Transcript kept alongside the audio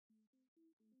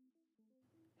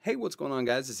Hey, what's going on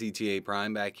guys? It's ETA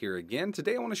Prime back here again.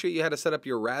 Today I want to show you how to set up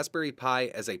your Raspberry Pi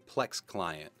as a Plex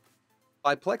client.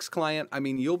 By Plex client, I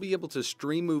mean you'll be able to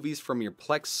stream movies from your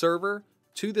Plex server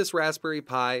to this Raspberry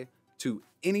Pi to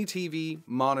any TV,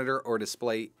 monitor, or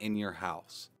display in your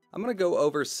house. I'm going to go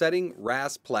over setting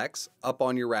Rasplex up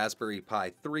on your Raspberry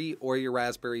Pi 3 or your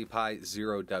Raspberry Pi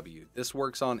 0W. This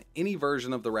works on any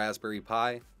version of the Raspberry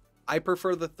Pi. I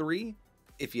prefer the 3.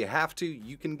 If you have to,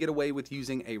 you can get away with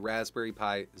using a Raspberry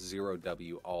Pi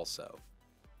 0W also.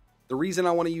 The reason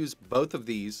I want to use both of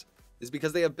these is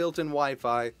because they have built-in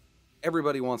Wi-Fi.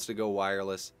 Everybody wants to go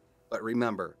wireless, but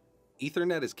remember,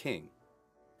 Ethernet is king.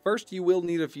 First, you will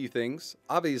need a few things.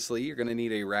 Obviously, you're going to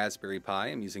need a Raspberry Pi.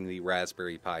 I'm using the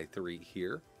Raspberry Pi 3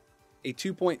 here. A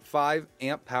 2.5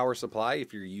 amp power supply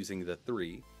if you're using the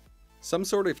 3. Some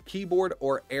sort of keyboard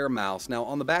or air mouse. Now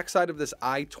on the back side of this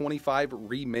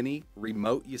i25 Mini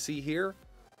remote you see here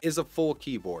is a full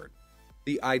keyboard.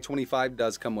 The i25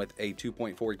 does come with a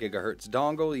 2.4 gigahertz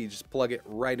dongle. You just plug it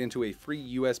right into a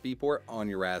free USB port on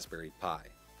your Raspberry Pi.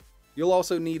 You'll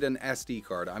also need an SD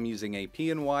card. I'm using a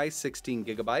PNY 16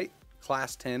 gigabyte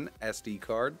class 10 SD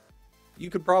card.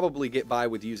 You could probably get by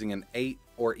with using an 8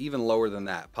 or even lower than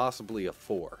that, possibly a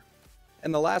 4.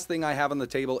 And the last thing I have on the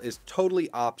table is totally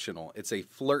optional. It's a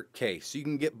flirt case. You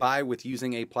can get by with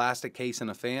using a plastic case and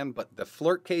a fan, but the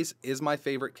flirt case is my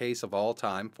favorite case of all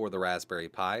time for the Raspberry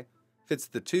Pi. Fits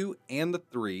the 2 and the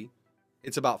 3.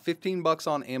 It's about 15 bucks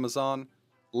on Amazon.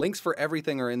 Links for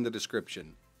everything are in the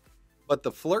description. But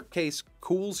the flirt case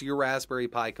cools your Raspberry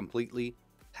Pi completely,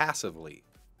 passively.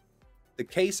 The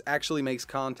case actually makes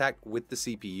contact with the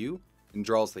CPU and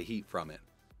draws the heat from it.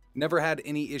 Never had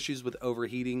any issues with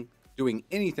overheating doing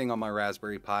anything on my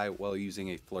Raspberry Pi while using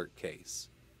a flirt case.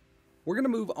 We're going to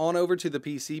move on over to the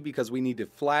PC because we need to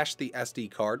flash the SD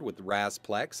card with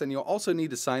Rasplex, and you'll also need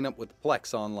to sign up with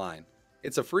Plex online.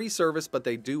 It's a free service, but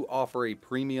they do offer a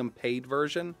premium paid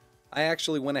version. I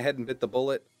actually went ahead and bit the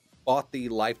bullet, bought the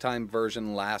lifetime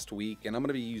version last week, and I'm going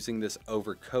to be using this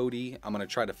over Kodi. I'm going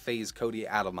to try to phase Kodi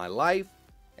out of my life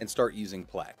and start using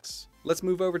Plex. Let's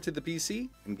move over to the PC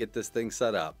and get this thing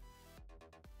set up.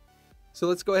 So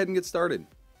let's go ahead and get started.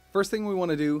 First thing we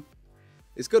want to do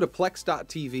is go to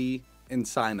plex.tv and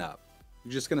sign up.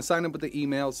 You're just going to sign up with the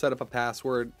email, set up a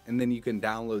password, and then you can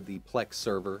download the Plex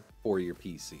server for your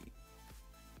PC.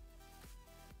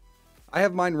 I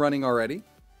have mine running already.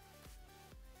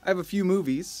 I have a few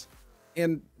movies,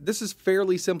 and this is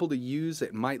fairly simple to use.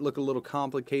 It might look a little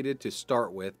complicated to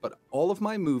start with, but all of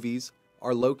my movies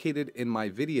are located in my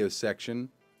video section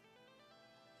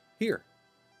here.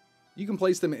 You can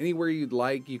place them anywhere you'd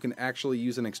like. You can actually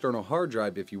use an external hard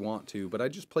drive if you want to, but I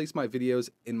just place my videos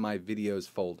in my videos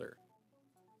folder.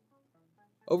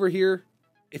 Over here,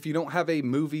 if you don't have a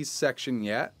movies section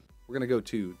yet, we're going to go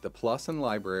to the plus and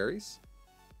libraries,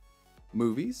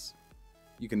 movies.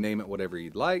 You can name it whatever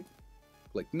you'd like.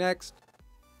 Click next,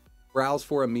 browse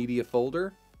for a media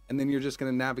folder, and then you're just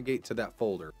going to navigate to that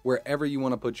folder wherever you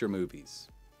want to put your movies.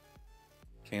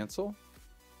 Cancel.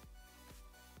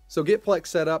 So get Plex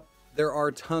set up. There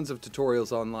are tons of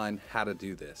tutorials online how to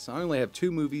do this. I only have 2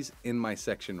 movies in my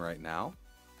section right now.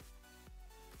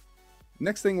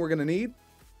 Next thing we're going to need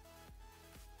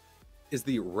is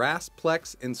the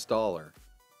Rasplex installer.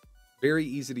 Very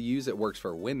easy to use. It works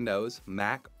for Windows,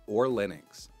 Mac, or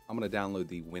Linux. I'm going to download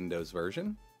the Windows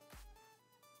version.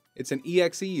 It's an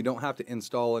exe. You don't have to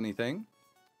install anything.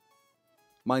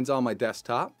 Mine's on my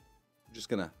desktop. I'm just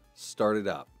going to start it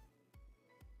up.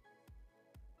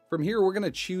 From here, we're going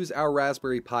to choose our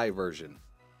Raspberry Pi version.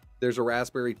 There's a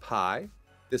Raspberry Pi.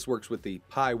 This works with the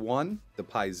Pi 1, the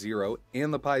Pi 0,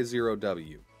 and the Pi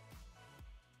 0W.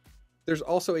 There's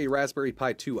also a Raspberry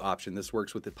Pi 2 option. This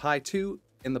works with the Pi 2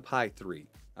 and the Pi 3.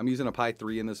 I'm using a Pi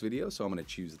 3 in this video, so I'm going to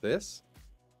choose this.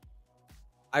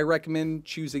 I recommend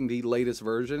choosing the latest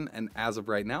version, and as of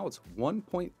right now, it's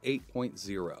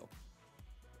 1.8.0.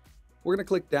 We're going to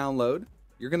click download.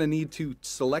 You're going to need to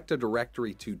select a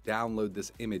directory to download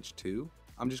this image to.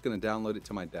 I'm just going to download it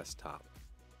to my desktop.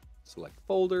 Select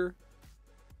folder.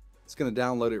 It's going to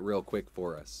download it real quick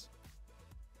for us.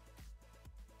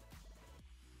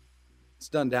 It's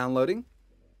done downloading.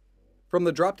 From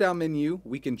the drop-down menu,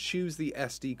 we can choose the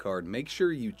SD card. Make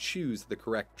sure you choose the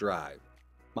correct drive.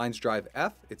 Mine's drive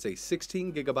F. It's a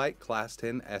 16 gigabyte class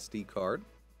 10 SD card.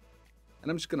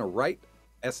 And I'm just going to write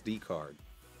SD card.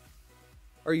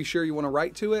 Are you sure you want to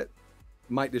write to it?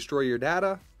 Might destroy your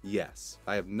data? Yes.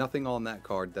 I have nothing on that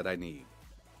card that I need.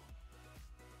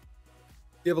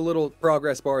 You have a little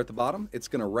progress bar at the bottom. It's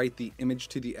going to write the image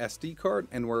to the SD card,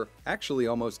 and we're actually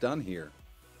almost done here.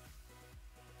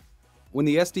 When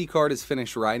the SD card is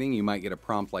finished writing, you might get a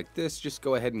prompt like this. Just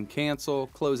go ahead and cancel,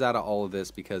 close out of all of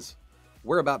this because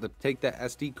we're about to take that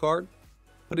SD card,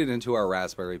 put it into our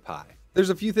Raspberry Pi. There's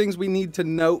a few things we need to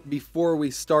note before we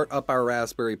start up our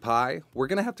Raspberry Pi. We're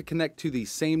going to have to connect to the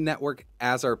same network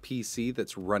as our PC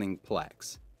that's running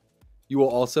Plex. You will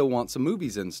also want some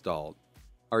movies installed.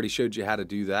 I already showed you how to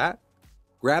do that.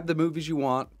 Grab the movies you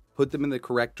want, put them in the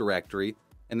correct directory,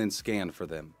 and then scan for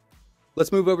them.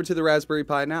 Let's move over to the Raspberry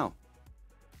Pi now.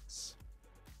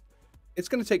 It's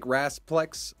going to take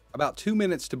Rasplex about 2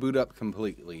 minutes to boot up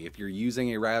completely. If you're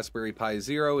using a Raspberry Pi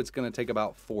Zero, it's going to take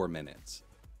about 4 minutes.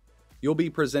 You'll be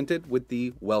presented with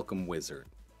the Welcome Wizard.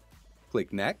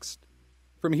 Click Next.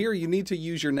 From here, you need to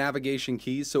use your navigation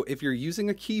keys. So if you're using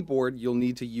a keyboard, you'll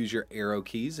need to use your arrow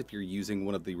keys. If you're using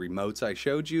one of the remotes I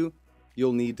showed you,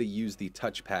 you'll need to use the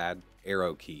touchpad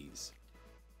arrow keys.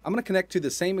 I'm going to connect to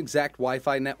the same exact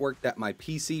Wi-Fi network that my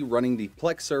PC running the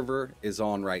Plex server is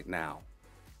on right now.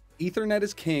 Ethernet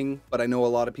is king, but I know a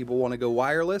lot of people want to go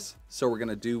wireless, so we're going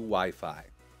to do Wi-Fi.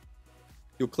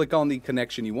 You'll click on the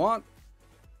connection you want,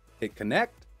 hit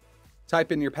connect,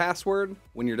 type in your password.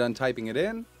 When you're done typing it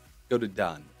in, go to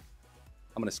done.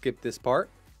 I'm going to skip this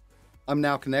part. I'm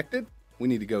now connected. We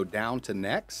need to go down to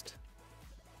next.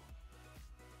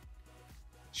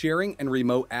 Sharing and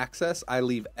remote access, I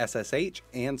leave SSH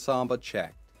and Samba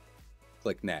checked.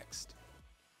 Click next.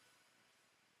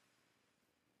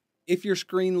 If your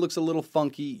screen looks a little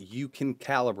funky, you can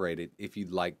calibrate it if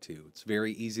you'd like to. It's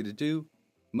very easy to do.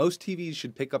 Most TVs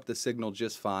should pick up the signal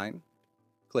just fine.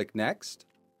 Click next.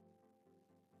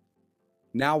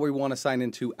 Now we want to sign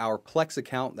into our Plex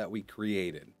account that we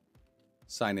created.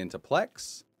 Sign into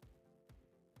Plex.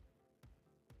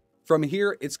 From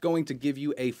here, it's going to give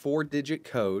you a 4-digit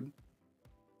code.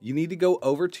 You need to go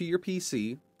over to your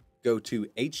PC, go to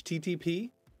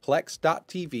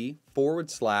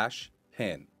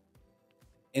http://plex.tv/pin.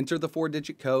 Enter the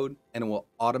 4-digit code and it will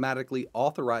automatically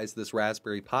authorize this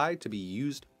Raspberry Pi to be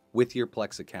used with your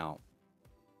Plex account.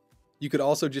 You could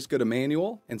also just go to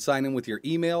manual and sign in with your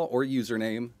email or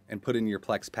username and put in your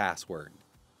Plex password.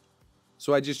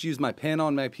 So I just used my PIN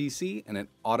on my PC and it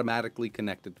automatically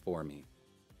connected for me.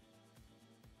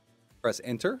 Press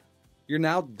enter. You're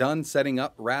now done setting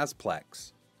up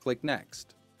Rasplex. Click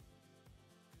next.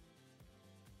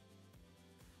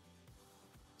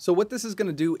 So what this is going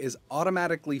to do is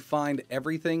automatically find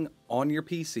everything on your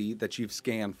PC that you've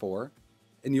scanned for,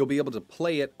 and you'll be able to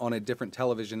play it on a different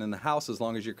television in the house as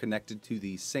long as you're connected to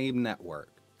the same network.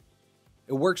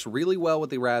 It works really well with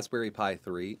the Raspberry Pi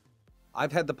 3.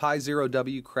 I've had the Pi Zero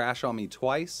W crash on me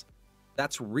twice.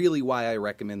 That's really why I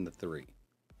recommend the 3.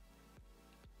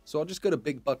 So I'll just go to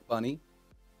Big Buck Bunny.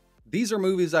 These are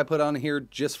movies I put on here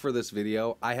just for this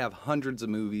video. I have hundreds of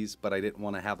movies, but I didn't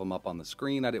want to have them up on the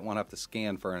screen. I didn't want to have to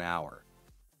scan for an hour.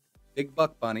 Big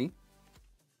Buck Bunny.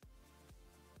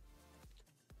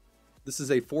 This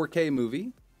is a 4K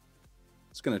movie.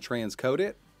 It's going to transcode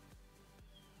it.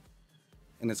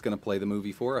 And it's going to play the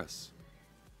movie for us.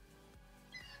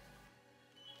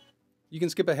 You can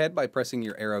skip ahead by pressing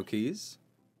your arrow keys.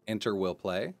 Enter will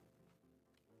play.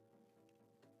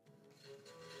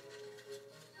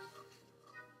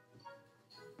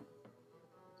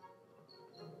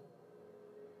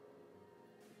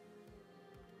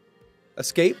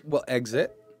 Escape will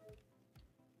exit.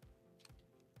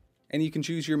 And you can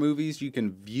choose your movies. You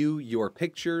can view your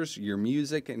pictures, your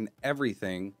music, and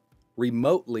everything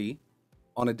remotely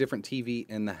on a different TV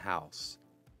in the house.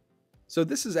 So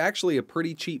this is actually a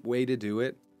pretty cheap way to do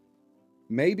it.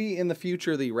 Maybe in the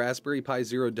future the Raspberry Pi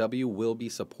Zero W will be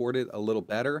supported a little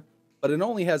better, but it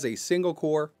only has a single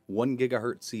core 1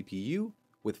 GHz CPU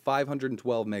with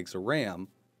 512 megs of RAM.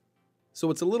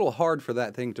 So it's a little hard for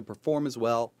that thing to perform as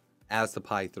well as the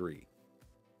Pi 3.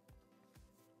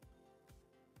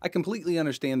 I completely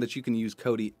understand that you can use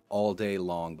Kodi all day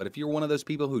long, but if you're one of those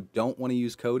people who don't want to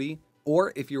use Kodi,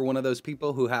 or if you're one of those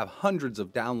people who have hundreds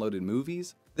of downloaded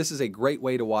movies, this is a great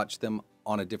way to watch them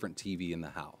on a different TV in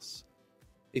the house.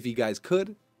 If you guys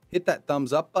could, hit that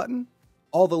thumbs up button.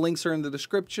 All the links are in the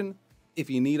description. If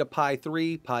you need a Pi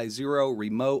 3, Pi Zero,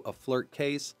 remote, a flirt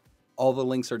case, all the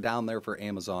links are down there for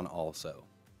Amazon also.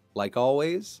 Like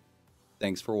always,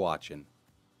 thanks for watching.